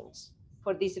change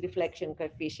for this reflection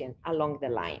coefficient along the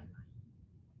line?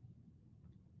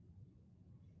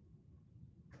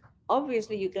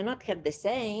 Obviously, you cannot have the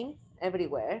same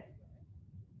everywhere.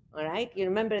 All right, you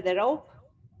remember the rope?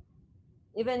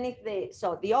 Even if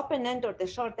so the open end or the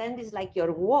short end is like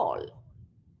your wall.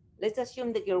 Let's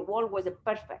assume that your wall was a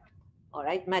perfect, all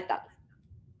right, metal.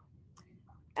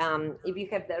 If you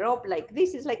have the rope like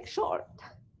this, is like short,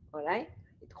 all right?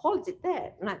 It holds it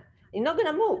there. It's not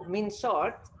gonna move, means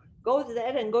short, goes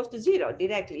there and goes to 0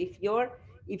 directly.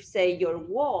 If say your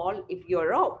wall, if your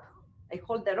rope, I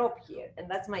hold the rope here, and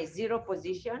that's my 0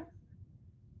 position.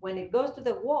 When it goes to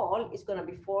the wall, it's gonna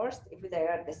be forced, if they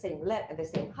are the same length, the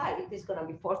same height, it's gonna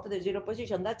be forced to the 0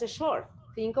 position. That's a short.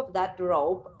 Think of that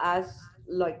rope as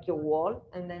like your wall,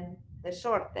 and then the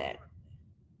short there.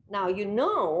 Now you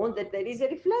know that there is a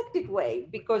reflected wave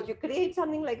because you create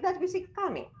something like that, you see it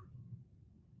coming.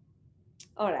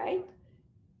 All right.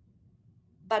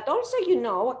 But also, you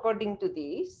know, according to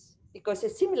this, because a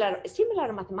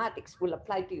similar mathematics will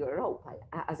apply to your rope,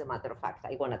 as a matter of fact,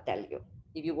 I want to tell you.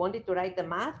 If you wanted to write the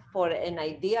math for an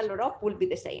ideal rope, will be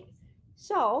the same.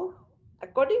 So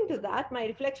according to that, my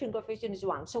reflection coefficient is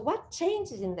 1. So what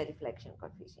changes in the reflection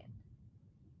coefficient?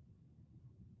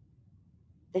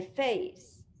 The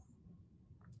phase.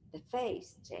 The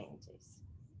phase changes.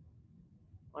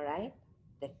 All right?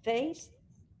 The phase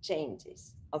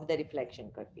changes of the reflection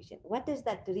coefficient. What does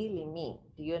that really mean?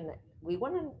 We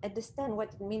want to understand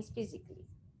what it means physically.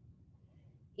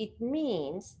 It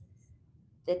means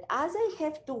that as I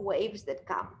have two waves that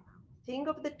come, think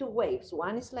of the two waves.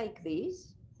 One is like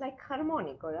this, like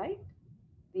harmonic, all right?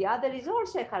 The other is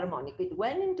also harmonic. It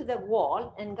went into the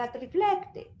wall and got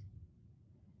reflected.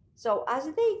 So as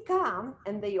they come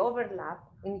and they overlap,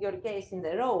 in your case, in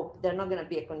the rope, they're not going to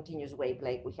be a continuous wave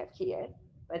like we have here,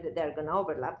 but they're going to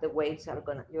overlap. The waves are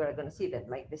going to, you are going to see them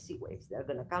like the sea waves. They're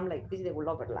going to come like this, they will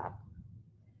overlap.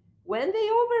 When they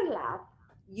overlap,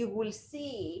 you will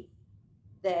see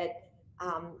that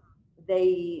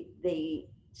they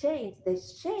change, the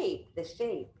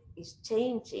shape is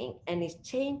changing, and is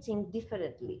changing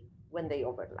differently when they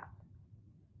overlap.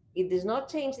 It does not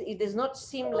change, it does not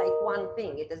seem like one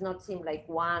thing. It does not seem like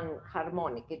one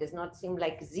harmonic. It does not seem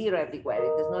like 0 everywhere.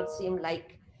 It does not seem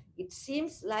like, it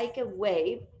seems like a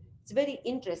wave. It's very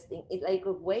interesting. It's like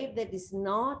a wave that is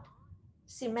not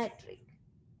symmetric.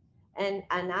 And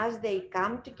as they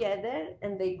come together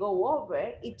and they go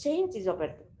over, it changes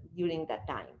over during that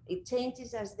time. It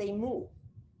changes as they move,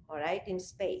 all right, in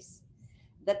space.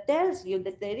 That tells you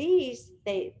that there is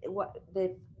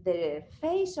the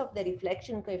phase of the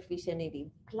reflection coefficient. It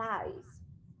implies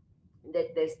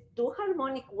that there's two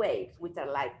harmonic waves, which are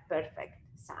like perfect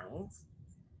sines.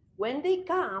 When they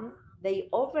come, they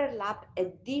overlap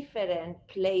at different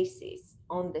places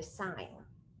on the sine,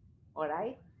 all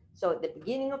right? So the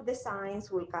beginning of the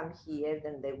sines will come here,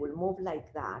 then they will move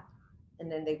like that,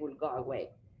 and then they will go away.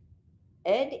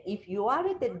 And if you are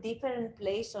at a different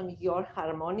place on your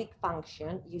harmonic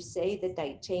function, you say that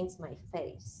I changed my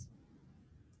phase.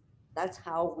 That's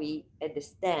how we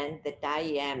understand that I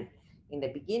am in the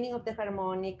beginning of the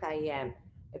harmonic, I am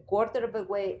a quarter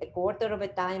of a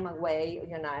time away,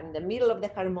 you know, I'm in the middle of the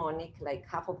harmonic, like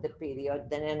half of the period,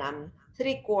 then I'm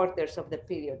 3/4 of the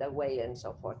period away, and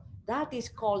so forth. That is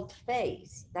called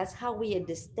phase. That's how we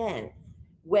understand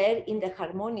where in the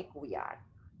harmonic we are.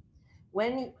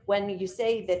 When you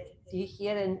say that, you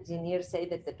hear an engineer say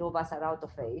that the two of us are out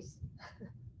of phase,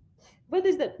 what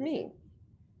does that mean,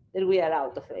 that we are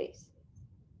out of phase?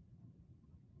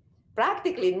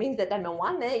 Practically, it means that I'm at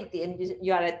 180 and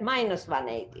you are at minus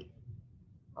 180,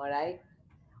 all right?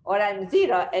 Or I'm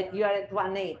 0 and you are at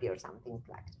 180 or something,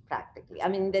 practically. I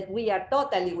mean, that we have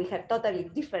totally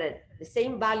different, the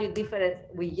same value, different,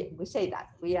 we say that.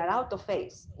 We are out of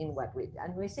phase in what we do,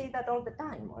 and we say that all the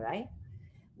time, all right?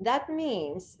 That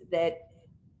means that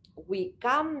we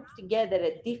come together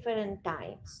at different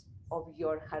times of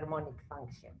your harmonic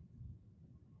function.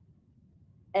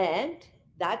 And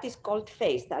that is called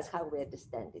phase. That's how we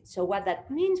understand it. So what that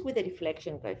means with the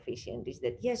reflection coefficient is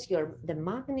that, yes, the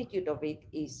magnitude of it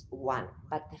is 1,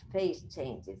 but the phase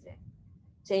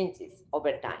changes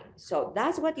over time. So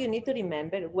that's what you need to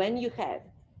remember when you have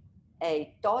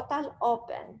a total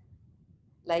open,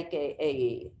 like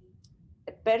a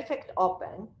perfect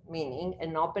open, meaning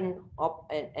an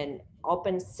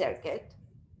open circuit,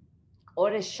 or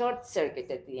a short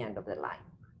circuit at the end of the line.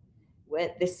 Well,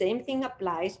 the same thing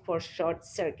applies for short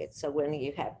circuits. So when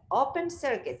you have open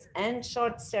circuits and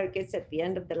short circuits at the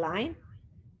end of the line,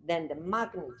 then the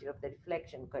magnitude of the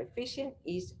reflection coefficient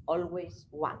is always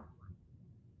 1,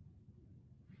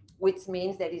 which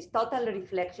means there is total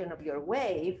reflection of your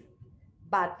wave,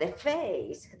 but the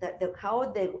phase,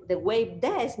 how the wave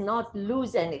does not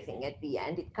lose anything at the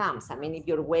end, it comes. I mean, if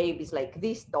your wave is like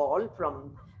this tall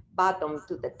from bottom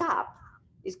to the top,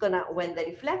 it's gonna, when the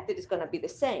reflected is gonna be the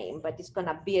same, but it's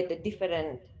gonna be at a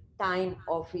different time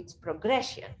of its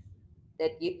progression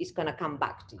that is gonna come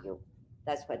back to you.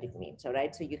 That's what it means, all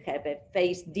right? So you have a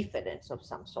phase difference of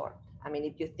some sort. I mean,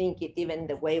 if you think it, even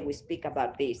the way we speak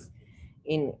about this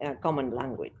in common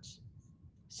language.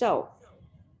 So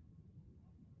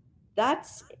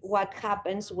that's what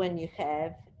happens when you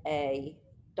have a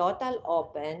total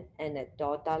open and a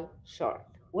total short.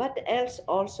 What else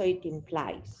also it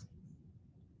implies?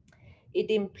 It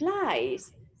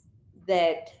implies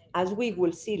that, as we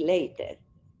will see later,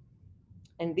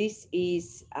 and this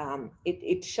is,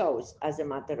 it shows, as a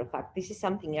matter of fact, this is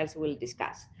something else we'll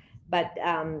discuss, but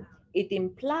it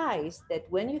implies that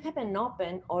when you have an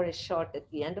open or a short at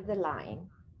the end of the line,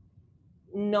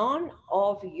 none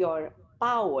of your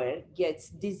power gets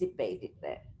dissipated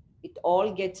there. It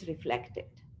all gets reflected,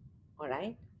 all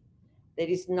right? There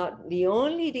is not, the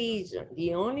only reason,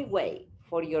 the only way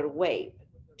for your wave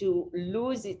to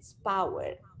lose its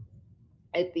power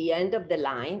at the end of the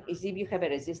line is if you have a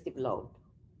resistive load.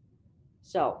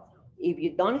 So if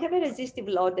you don't have a resistive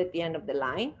load at the end of the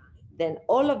line, then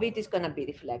all of it is going to be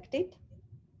reflected,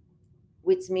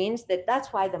 which means that that's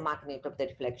why the magnitude of the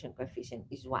reflection coefficient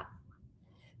is 1.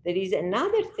 There is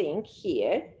another thing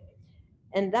here,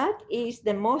 and that is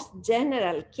the most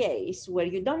general case where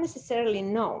you don't necessarily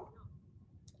know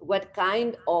what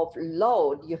kind of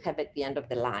load you have at the end of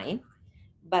the line,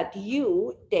 but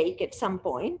you take at some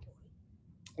point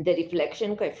the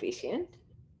reflection coefficient,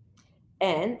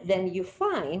 and then you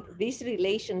find this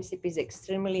relationship is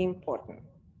extremely important.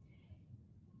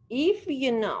 If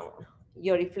you know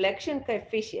your reflection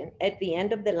coefficient at the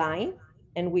end of the line,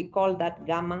 and we call that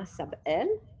gamma sub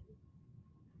L,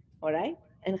 all right?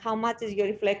 And how much is your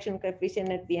reflection coefficient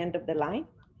at the end of the line?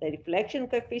 The reflection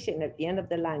coefficient at the end of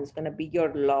the line is going to be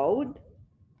your load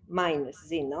minus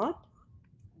Z naught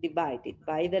divided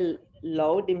by the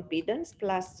load impedance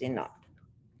plus Z naught.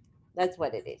 That's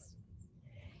what it is.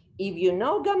 If you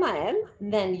know gamma L,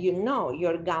 then you know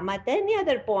your gamma at any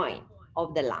other point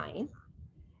of the line,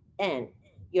 and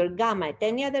your gamma at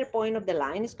any other point of the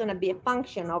line is going to be a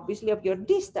function, obviously, of your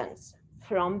distance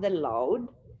from the load,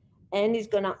 and is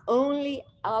going to only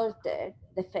alter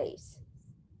the phase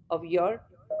of your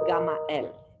gamma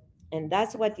L. And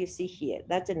that's what you see here.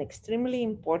 That's an extremely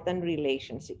important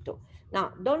relationship too.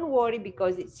 Now, don't worry,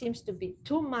 because it seems to be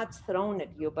too much thrown at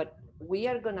you, but we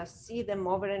are going to see them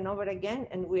over and over again,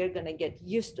 and we are going to get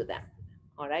used to them.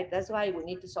 All right? That's why we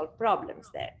need to solve problems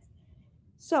there.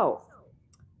 So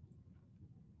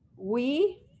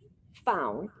we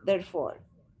found, therefore,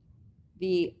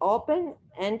 the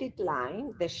open-ended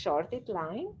line, the shorted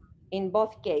line. In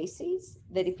both cases,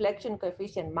 the reflection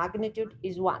coefficient magnitude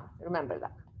is 1. Remember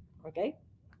that, okay?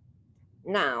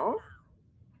 Now,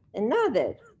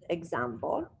 another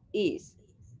example is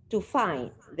to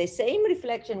find the same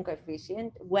reflection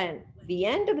coefficient when the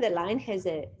end of the line has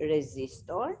a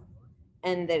resistor,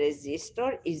 and the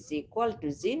resistor is equal to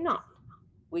Z naught,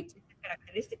 which is the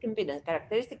characteristic impedance.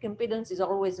 Characteristic impedance is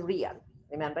always real.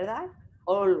 Remember that?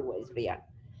 Always real.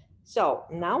 So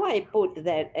now I put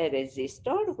there a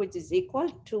resistor, which is equal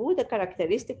to the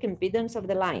characteristic impedance of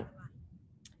the line.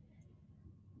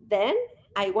 Then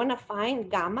I want to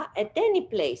find gamma at any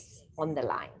place on the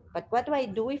line. But what do I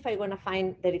do if I want to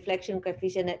find the reflection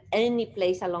coefficient at any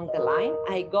place along the line?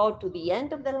 I go to the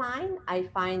end of the line, I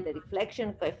find the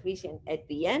reflection coefficient at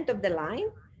the end of the line,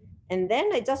 and then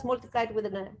I just multiply it with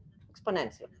an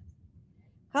exponential.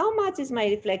 How much is my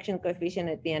reflection coefficient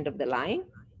at the end of the line?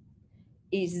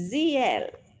 Is ZL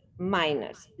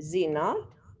minus Z naught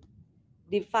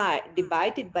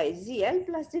divided by ZL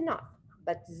plus Z naught.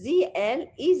 But ZL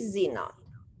is Z naught.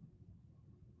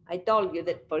 I told you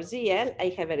that for ZL,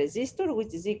 I have a resistor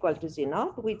which is equal to Z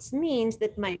naught, which means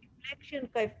that my reflection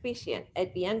coefficient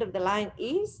at the end of the line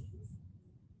is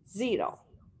 0.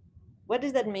 What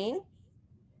does that mean?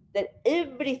 That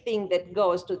everything that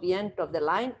goes to the end of the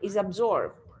line is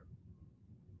absorbed.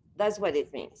 That's what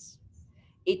it means.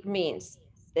 It means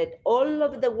that all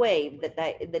of the wave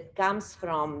that comes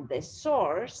from the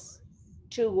source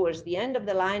towards the end of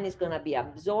the line is going to be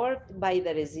absorbed by the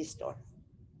resistor.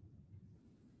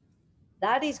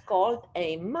 That is called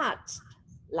a matched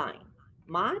line.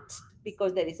 Matched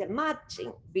because there is a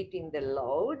matching between the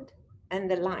load and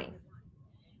the line.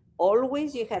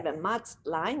 Always you have a matched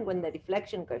line when the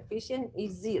reflection coefficient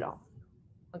is 0.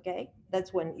 okay?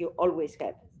 That's when you always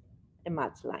have a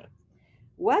match line.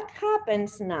 What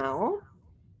happens now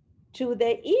to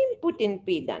the input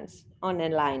impedance on a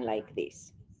line like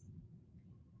this?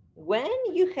 When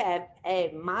you have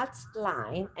a matched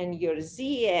line and your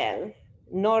ZL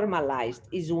normalized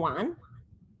is 1,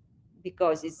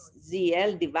 because it's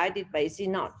ZL divided by Z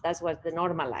naught. That's what the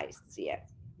normalized ZL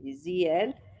is,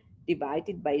 ZL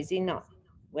divided by Z naught.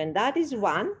 When that is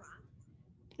 1,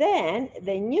 then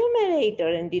the numerator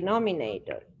and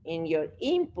denominator in your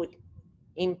input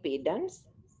impedance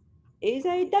is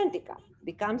identical,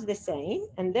 becomes the same,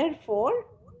 and therefore,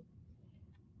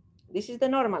 this is the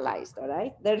normalized, all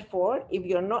right? Therefore, if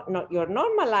your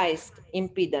normalized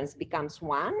impedance becomes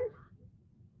 1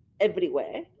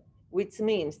 everywhere, which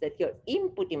means that your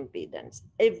input impedance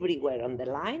everywhere on the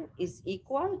line is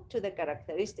equal to the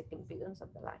characteristic impedance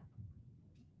of the line.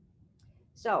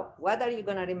 So what are you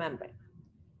going to remember?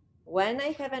 When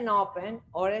I have an open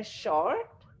or a short,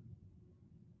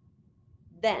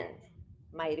 then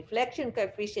my reflection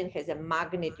coefficient has a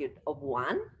magnitude of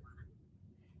 1,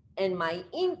 and my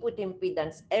input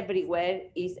impedance everywhere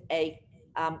is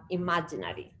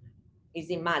imaginary,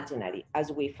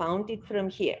 as we found it from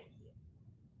here,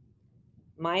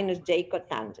 minus J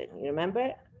cotangent. You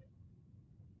remember?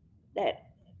 There.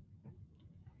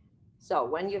 So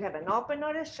when you have an open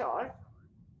or a short,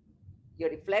 your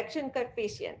reflection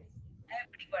coefficient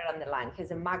everywhere on the line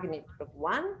has a magnitude of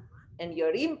 1, and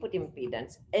your input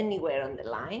impedance anywhere on the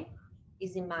line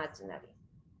is imaginary.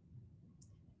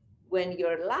 When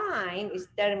your line is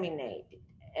terminated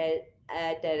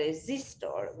at a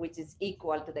resistor, which is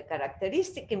equal to the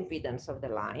characteristic impedance of the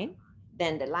line,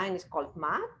 then the line is called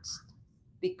matched,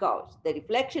 because the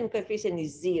reflection coefficient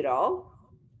is 0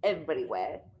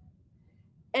 everywhere,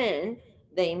 and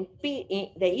the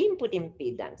input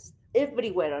impedance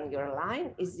everywhere on your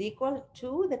line is equal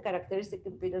to the characteristic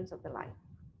impedance of the line.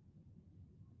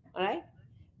 All right?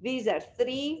 These are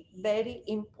three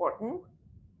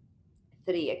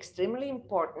extremely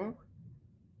important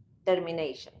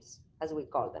terminations, as we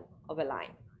call them, of a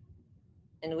line.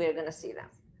 And we're going to see them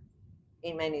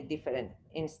in many different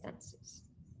instances.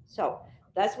 So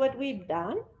that's what we've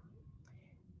done.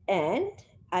 And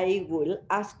I will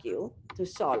ask you to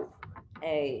solve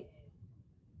a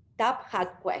top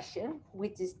hat question,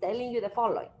 which is telling you the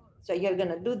following. So you're going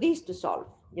to do this to solve.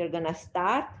 You're going to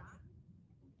start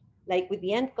like with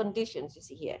the end conditions you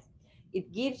see here.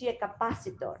 It gives you a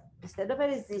capacitor. Instead of a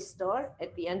resistor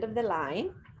at the end of the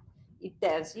line, it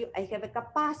tells you I have a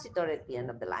capacitor at the end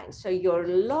of the line. So your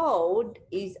load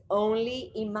is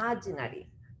only imaginary.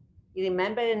 You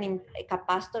remember a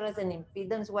capacitor as an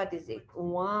impedance, what is it?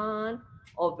 1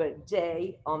 over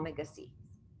J omega C.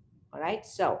 All right,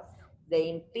 so the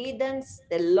impedance,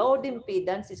 the load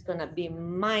impedance is going to be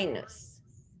minus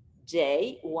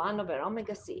J 1 over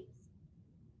omega C.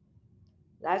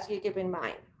 That's you keep in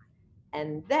mind.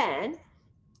 And then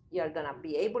you're going to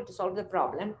be able to solve the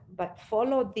problem, but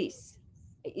follow this.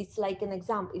 It's like an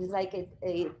example. It's like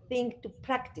a thing to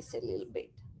practice a little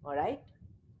bit. All right.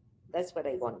 That's what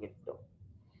I want you to do.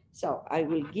 So I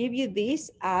will give you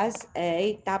this as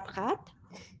a top hat.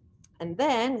 And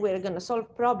then we're going to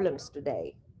solve problems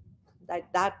today. Like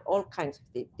that, all kinds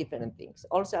of different things.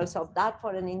 Also, I'll solve that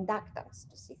for an inductance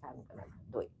to see how I'm going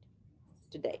to do it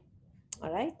today.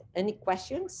 All right. Any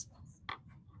questions?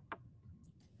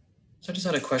 So I just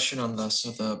had a question on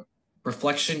the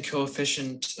reflection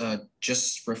coefficient,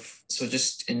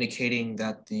 just indicating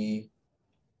that the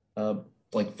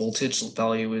like voltage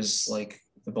value is like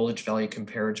the voltage value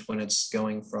compared to when it's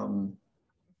going from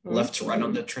left to right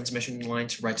on the transmission line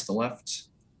to right to the left.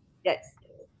 Yes.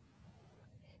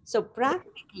 So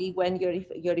practically when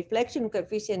your reflection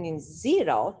coefficient is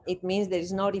 0, it means there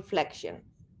is no reflection.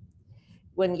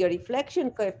 When your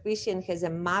reflection coefficient has a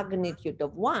magnitude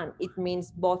of 1, it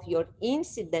means both your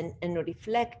incident and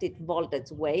reflected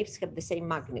voltage waves have the same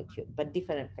magnitude, but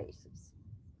different phases.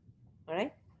 All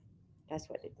right? That's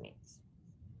what it means.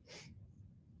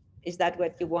 Is that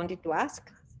what you wanted to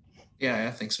ask? Yeah,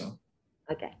 I think so.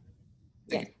 Okay.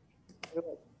 Thank you.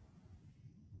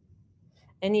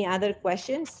 Any other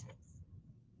questions?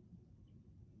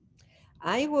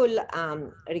 I will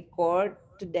record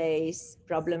today's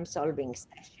problem solving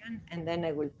session, and then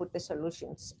I will put the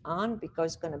solutions on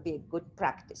because it's going to be a good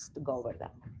practice to go over them.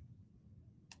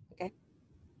 Okay.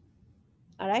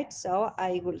 All right. So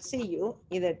I will see you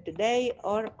either today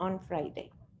or on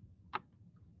Friday.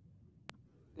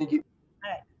 Thank you. All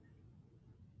right.